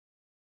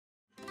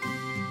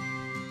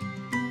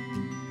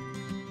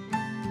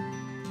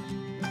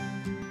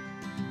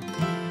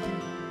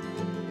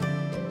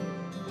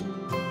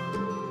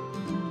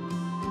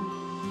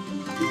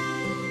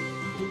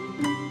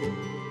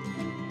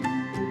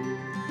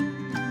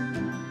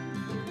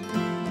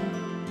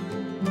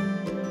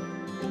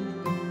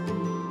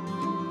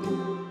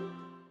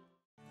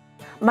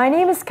My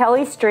name is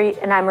Kelly Street,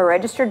 and I'm a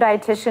registered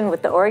dietitian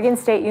with the Oregon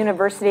State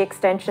University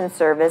Extension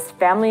Service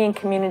Family and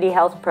Community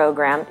Health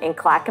Program in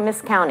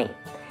Clackamas County.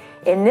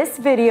 In this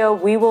video,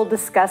 we will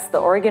discuss the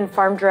Oregon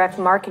Farm Direct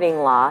Marketing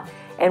Law,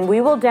 and we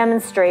will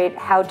demonstrate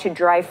how to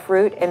dry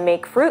fruit and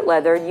make fruit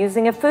leather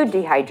using a food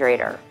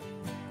dehydrator.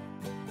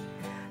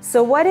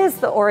 So what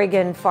is the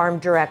Oregon Farm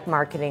Direct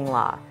Marketing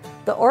Law?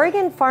 The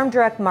Oregon Farm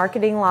Direct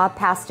Marketing Law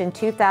passed in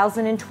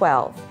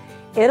 2012.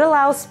 It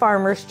allows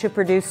farmers to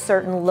produce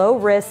certain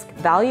low-risk,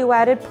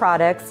 value-added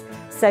products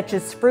such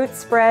as fruit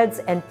spreads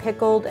and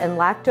pickled and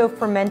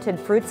lacto-fermented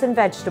fruits and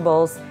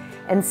vegetables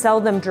and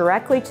sell them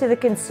directly to the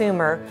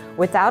consumer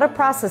without a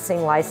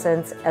processing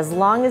license as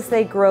long as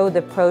they grow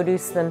the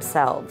produce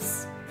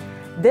themselves.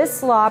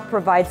 This law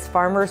provides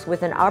farmers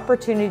with an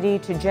opportunity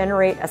to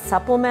generate a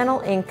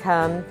supplemental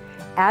income,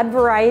 add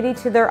variety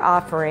to their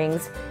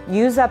offerings,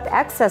 use up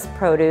excess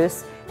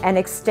produce, and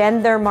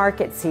extend their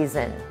market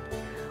season.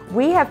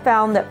 We have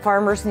found that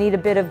farmers need a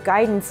bit of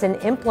guidance in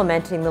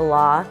implementing the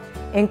law,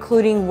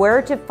 including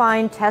where to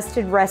find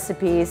tested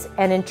recipes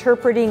and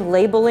interpreting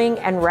labeling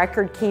and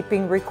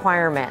record-keeping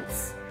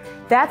requirements.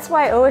 That's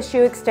why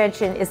OSU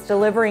Extension is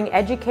delivering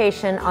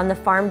education on the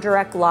Farm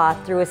Direct Law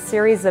through a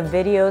series of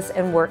videos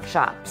and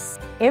workshops.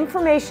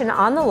 Information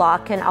on the law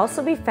can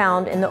also be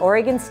found in the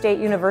Oregon State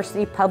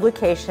University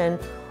publication,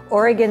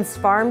 Oregon's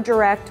Farm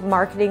Direct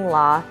Marketing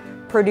Law,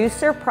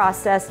 Producer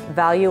Processed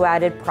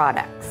Value-Added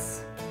Products.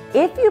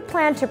 If you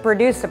plan to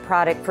produce a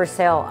product for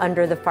sale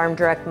under the Farm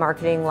Direct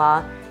Marketing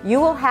Law, you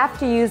will have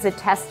to use a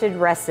tested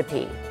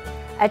recipe.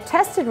 A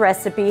tested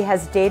recipe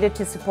has data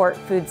to support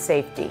food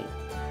safety.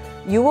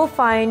 You will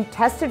find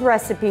tested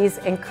recipes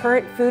and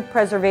current food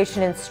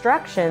preservation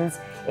instructions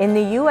in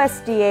the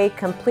USDA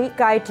Complete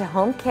Guide to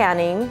Home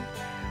Canning,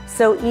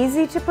 So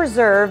Easy to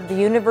Preserve, the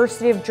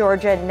University of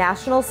Georgia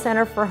National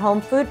Center for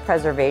Home Food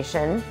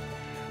Preservation,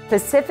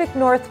 Pacific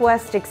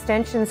Northwest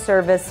Extension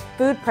Service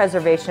food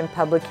preservation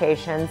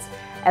publications,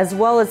 as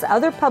well as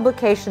other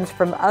publications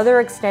from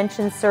other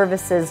extension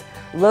services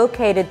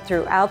located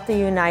throughout the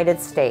United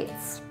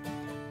States.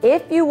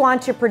 If you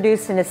want to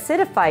produce an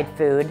acidified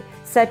food,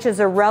 such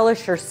as a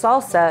relish or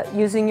salsa,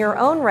 using your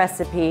own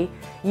recipe,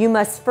 you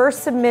must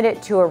first submit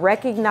it to a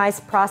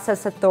recognized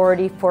process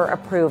authority for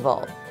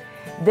approval.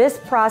 This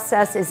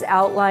process is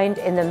outlined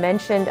in the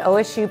mentioned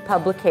OSU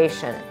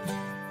publication.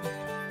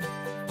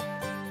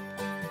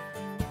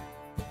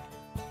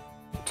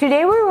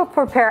 Today we will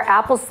prepare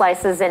apple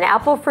slices and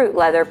apple fruit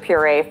leather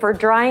puree for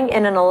drying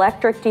in an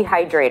electric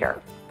dehydrator.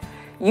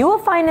 You will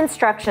find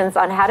instructions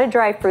on how to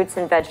dry fruits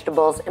and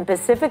vegetables in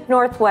Pacific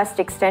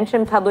Northwest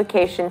Extension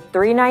Publication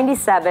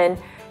 397,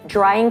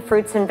 Drying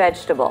Fruits and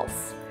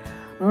Vegetables.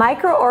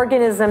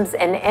 Microorganisms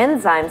and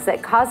enzymes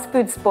that cause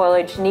food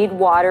spoilage need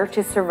water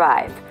to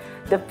survive.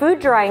 The food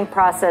drying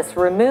process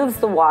removes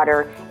the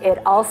water. It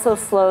also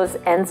slows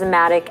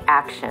enzymatic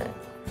action.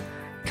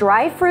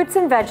 Dry fruits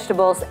and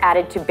vegetables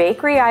added to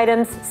bakery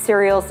items,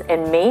 cereals,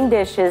 and main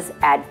dishes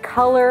add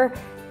color,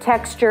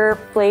 texture,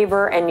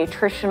 flavor, and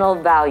nutritional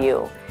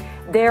value.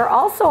 They are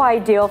also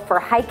ideal for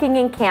hiking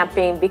and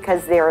camping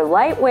because they are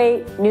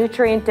lightweight,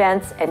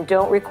 nutrient-dense, and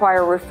don't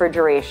require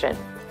refrigeration.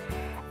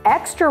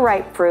 Extra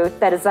ripe fruit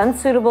that is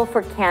unsuitable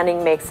for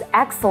canning makes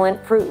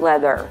excellent fruit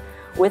leather.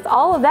 With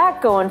all of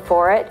that going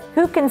for it,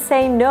 who can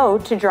say no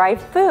to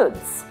dried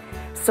foods?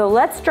 So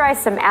let's dry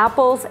some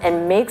apples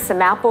and make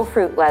some apple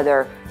fruit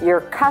leather.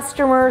 Your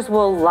customers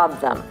will love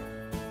them.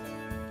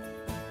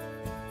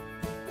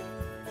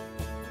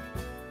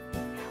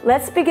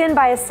 Let's begin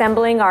by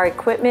assembling our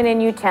equipment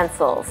and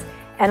utensils.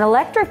 An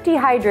electric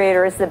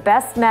dehydrator is the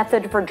best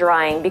method for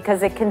drying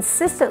because it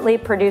consistently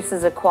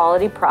produces a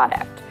quality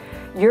product.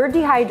 Your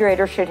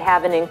dehydrator should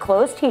have an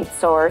enclosed heat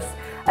source,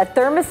 a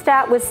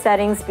thermostat with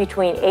settings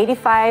between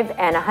 85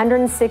 and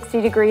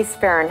 160 degrees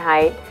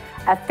Fahrenheit,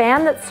 a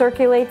fan that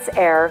circulates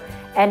air,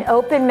 and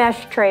open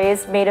mesh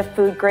trays made of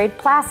food-grade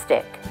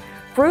plastic.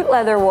 Fruit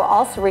leather will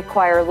also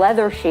require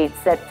leather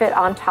sheets that fit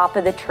on top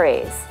of the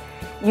trays.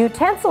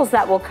 Utensils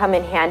that will come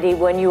in handy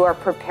when you are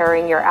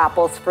preparing your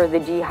apples for the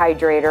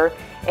dehydrator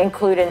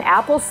include an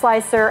apple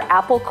slicer,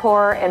 apple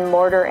core, and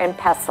mortar and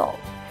pestle.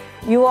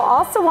 You will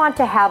also want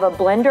to have a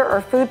blender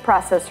or food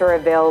processor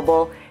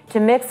available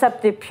to mix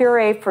up the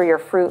puree for your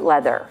fruit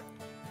leather.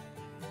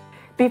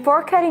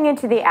 Before cutting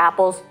into the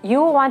apples, you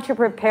will want to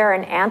prepare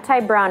an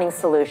anti-browning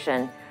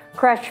solution.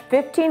 Crush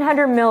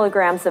 1,500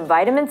 milligrams of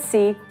vitamin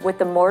C with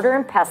the mortar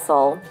and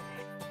pestle.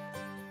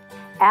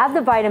 Add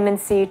the vitamin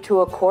C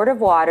to a quart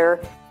of water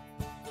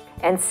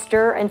and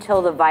stir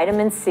until the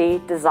vitamin C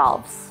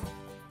dissolves.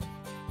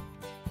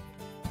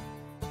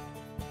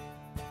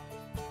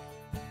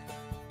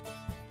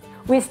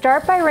 We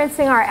start by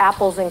rinsing our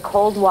apples in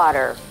cold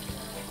water.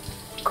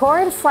 Core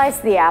and slice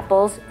the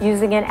apples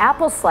using an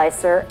apple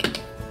slicer,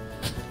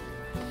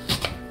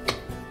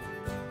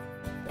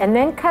 and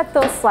then cut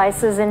those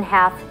slices in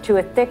half to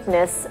a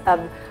thickness of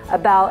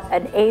about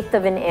 1/8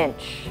 of an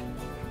inch.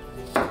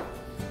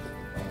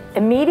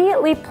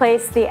 Immediately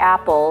place the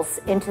apples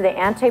into the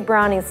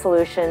anti-browning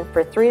solution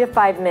for 3 to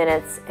 5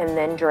 minutes and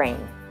then drain.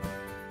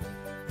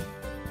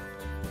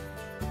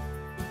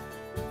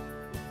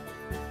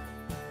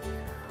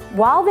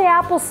 While the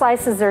apple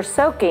slices are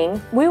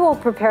soaking, we will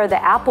prepare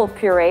the apple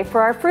puree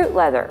for our fruit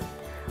leather.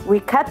 We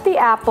cut the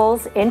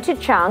apples into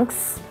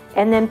chunks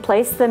and then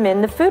place them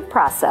in the food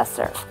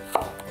processor.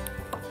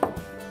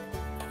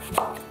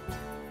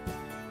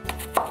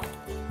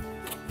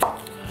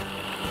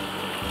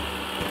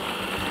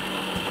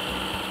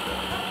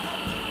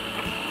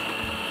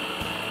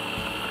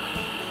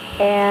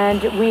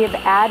 And we have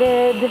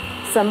added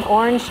some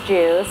orange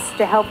juice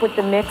to help with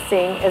the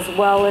mixing, as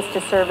well as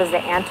to serve as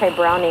an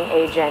anti-browning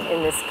agent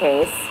in this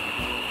case.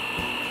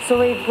 So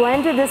we've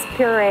blended this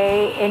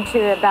puree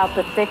into about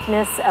the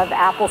thickness of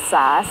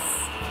applesauce.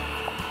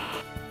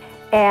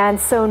 And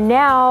so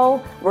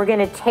now we're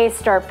going to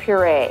taste our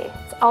puree.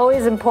 It's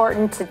always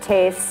important to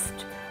taste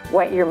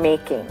what you're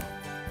making.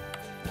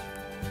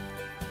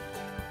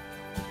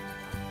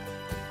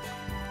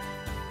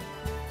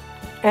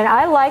 And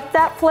I like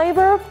that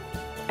flavor,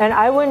 and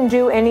I wouldn't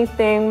do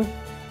anything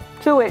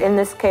to it in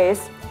this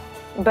case.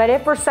 But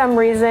if for some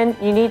reason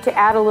you need to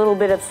add a little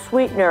bit of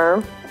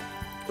sweetener,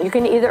 you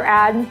can either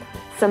add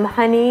some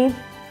honey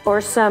or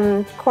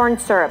some corn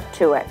syrup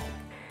to it.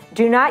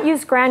 Do not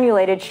use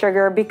granulated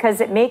sugar because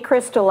it may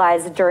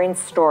crystallize during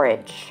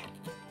storage.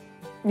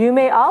 You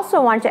may also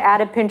want to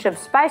add a pinch of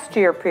spice to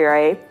your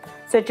puree,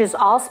 such as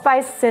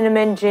allspice,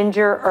 cinnamon,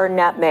 ginger, or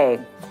nutmeg.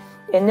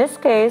 In this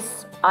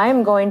case,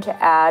 I'm going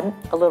to add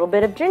a little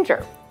bit of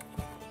ginger.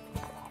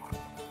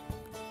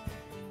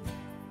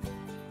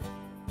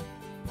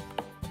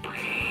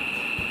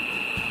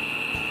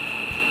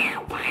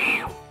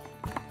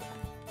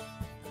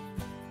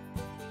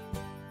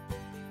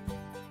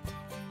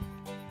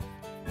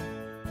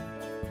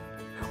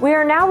 We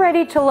are now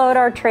ready to load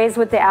our trays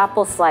with the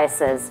apple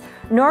slices.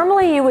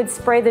 Normally you would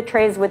spray the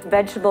trays with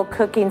vegetable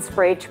cooking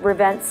spray to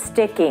prevent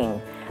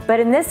sticking, but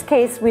in this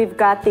case we've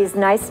got these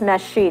nice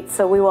mesh sheets,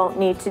 so we won't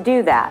need to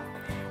do that.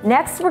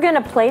 Next, we're going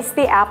to place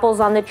the apples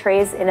on the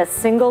trays in a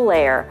single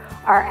layer.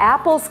 Our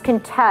apples can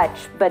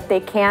touch, but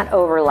they can't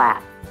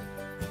overlap.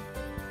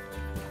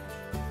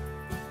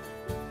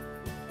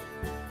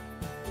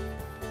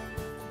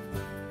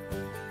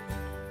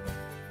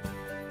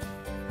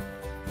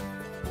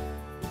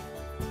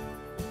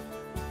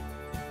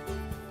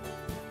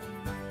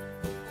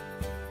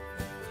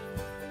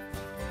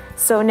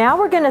 So now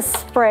we're going to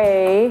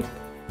spray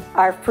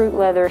our fruit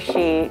leather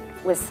sheet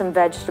with some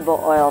vegetable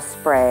oil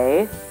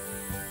spray.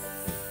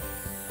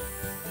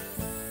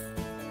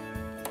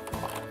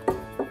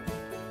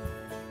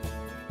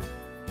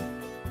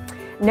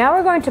 Now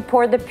we're going to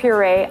pour the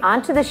puree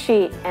onto the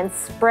sheet and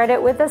spread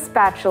it with a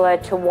spatula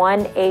to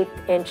 1/8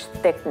 inch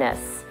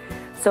thickness,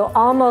 so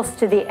almost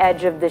to the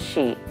edge of the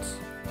sheet.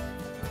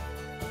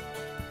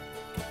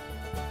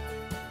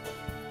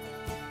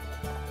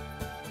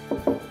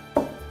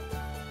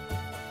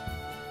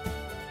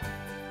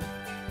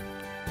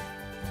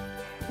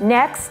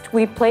 Next,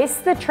 we place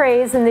the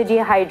trays in the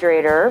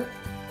dehydrator.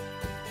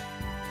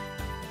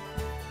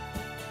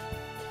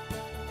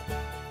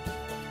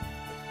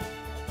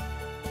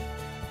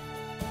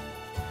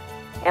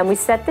 And we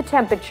set the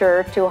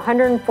temperature to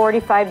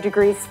 145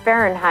 degrees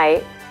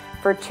Fahrenheit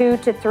for 2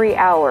 to 3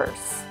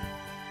 hours.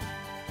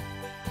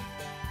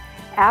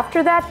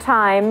 After that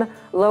time,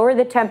 lower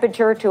the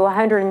temperature to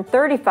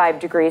 135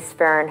 degrees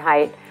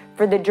Fahrenheit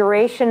for the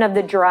duration of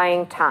the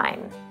drying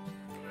time.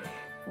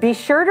 Be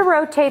sure to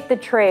rotate the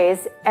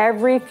trays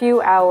every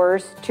few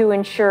hours to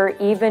ensure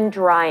even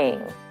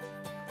drying.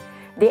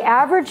 The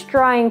average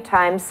drying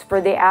times for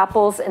the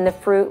apples and the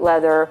fruit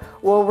leather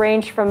will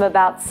range from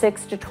about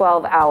 6 to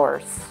 12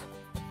 hours.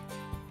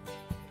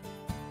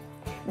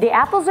 The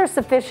apples are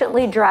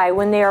sufficiently dry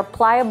when they are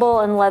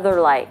pliable and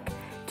leather-like.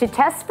 To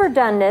test for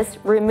doneness,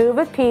 remove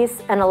a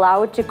piece and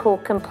allow it to cool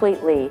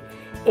completely.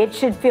 It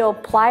should feel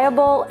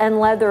pliable and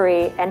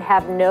leathery and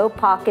have no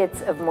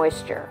pockets of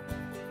moisture.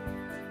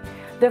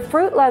 The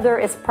fruit leather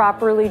is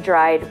properly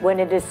dried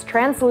when it is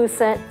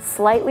translucent,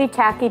 slightly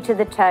tacky to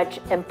the touch,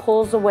 and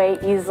pulls away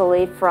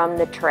easily from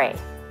the tray.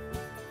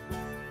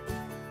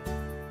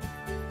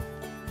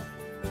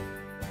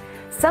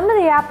 Some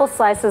of the apple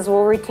slices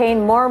will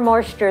retain more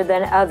moisture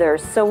than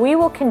others, so we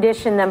will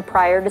condition them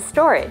prior to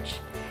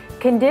storage.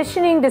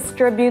 Conditioning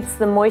distributes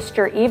the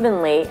moisture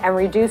evenly and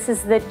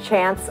reduces the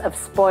chance of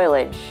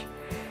spoilage.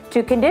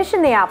 To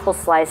condition the apple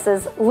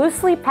slices,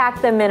 loosely pack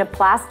them in a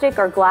plastic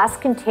or glass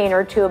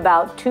container to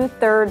about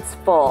 2/3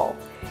 full.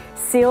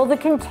 Seal the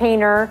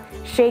container,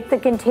 shake the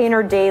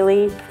container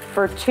daily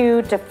for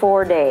 2 to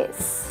 4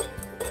 days.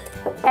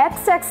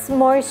 Excess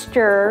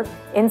moisture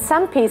in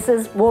some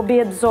pieces will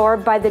be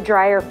absorbed by the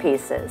drier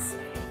pieces.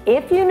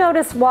 If you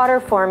notice water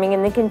forming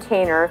in the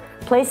container,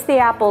 place the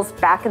apples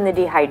back in the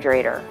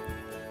dehydrator.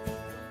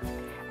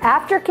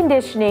 After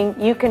conditioning,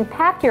 you can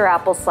pack your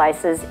apple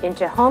slices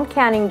into home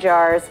canning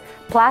jars,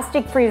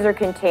 plastic freezer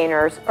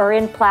containers, or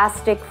in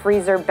plastic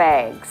freezer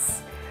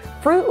bags.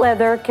 Fruit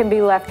leather can be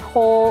left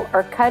whole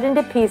or cut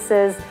into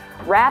pieces,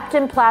 wrapped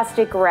in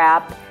plastic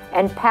wrap,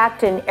 and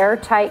packed in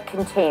airtight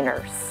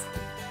containers.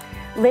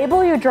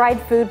 Label your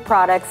dried food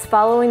products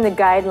following the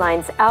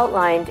guidelines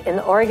outlined in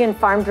the Oregon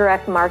Farm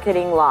Direct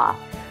Marketing Law.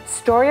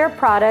 Store your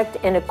product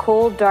in a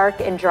cool, dark,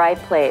 and dry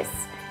place.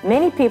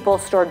 Many people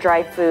store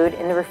dry food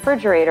in the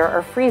refrigerator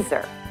or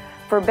freezer.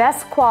 For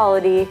best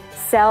quality,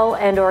 sell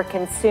and/or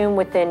consume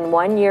within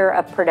 1 year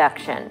of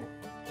production.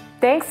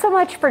 Thanks so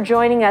much for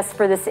joining us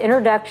for this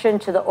introduction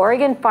to the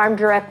Oregon Farm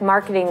Direct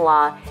Marketing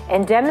Law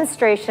and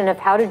demonstration of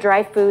how to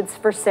dry foods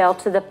for sale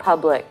to the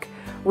public.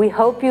 We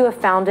hope you have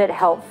found it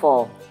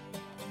helpful.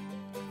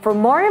 For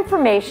more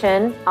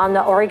information on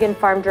the Oregon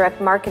Farm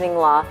Direct Marketing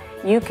Law,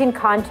 you can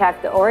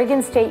contact the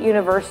Oregon State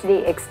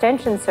University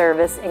Extension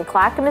Service in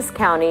Clackamas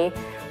County,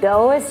 the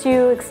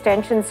OSU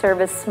Extension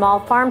Service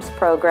Small Farms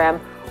Program,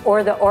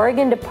 or the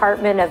Oregon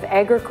Department of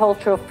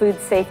Agricultural Food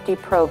Safety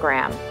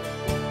Program.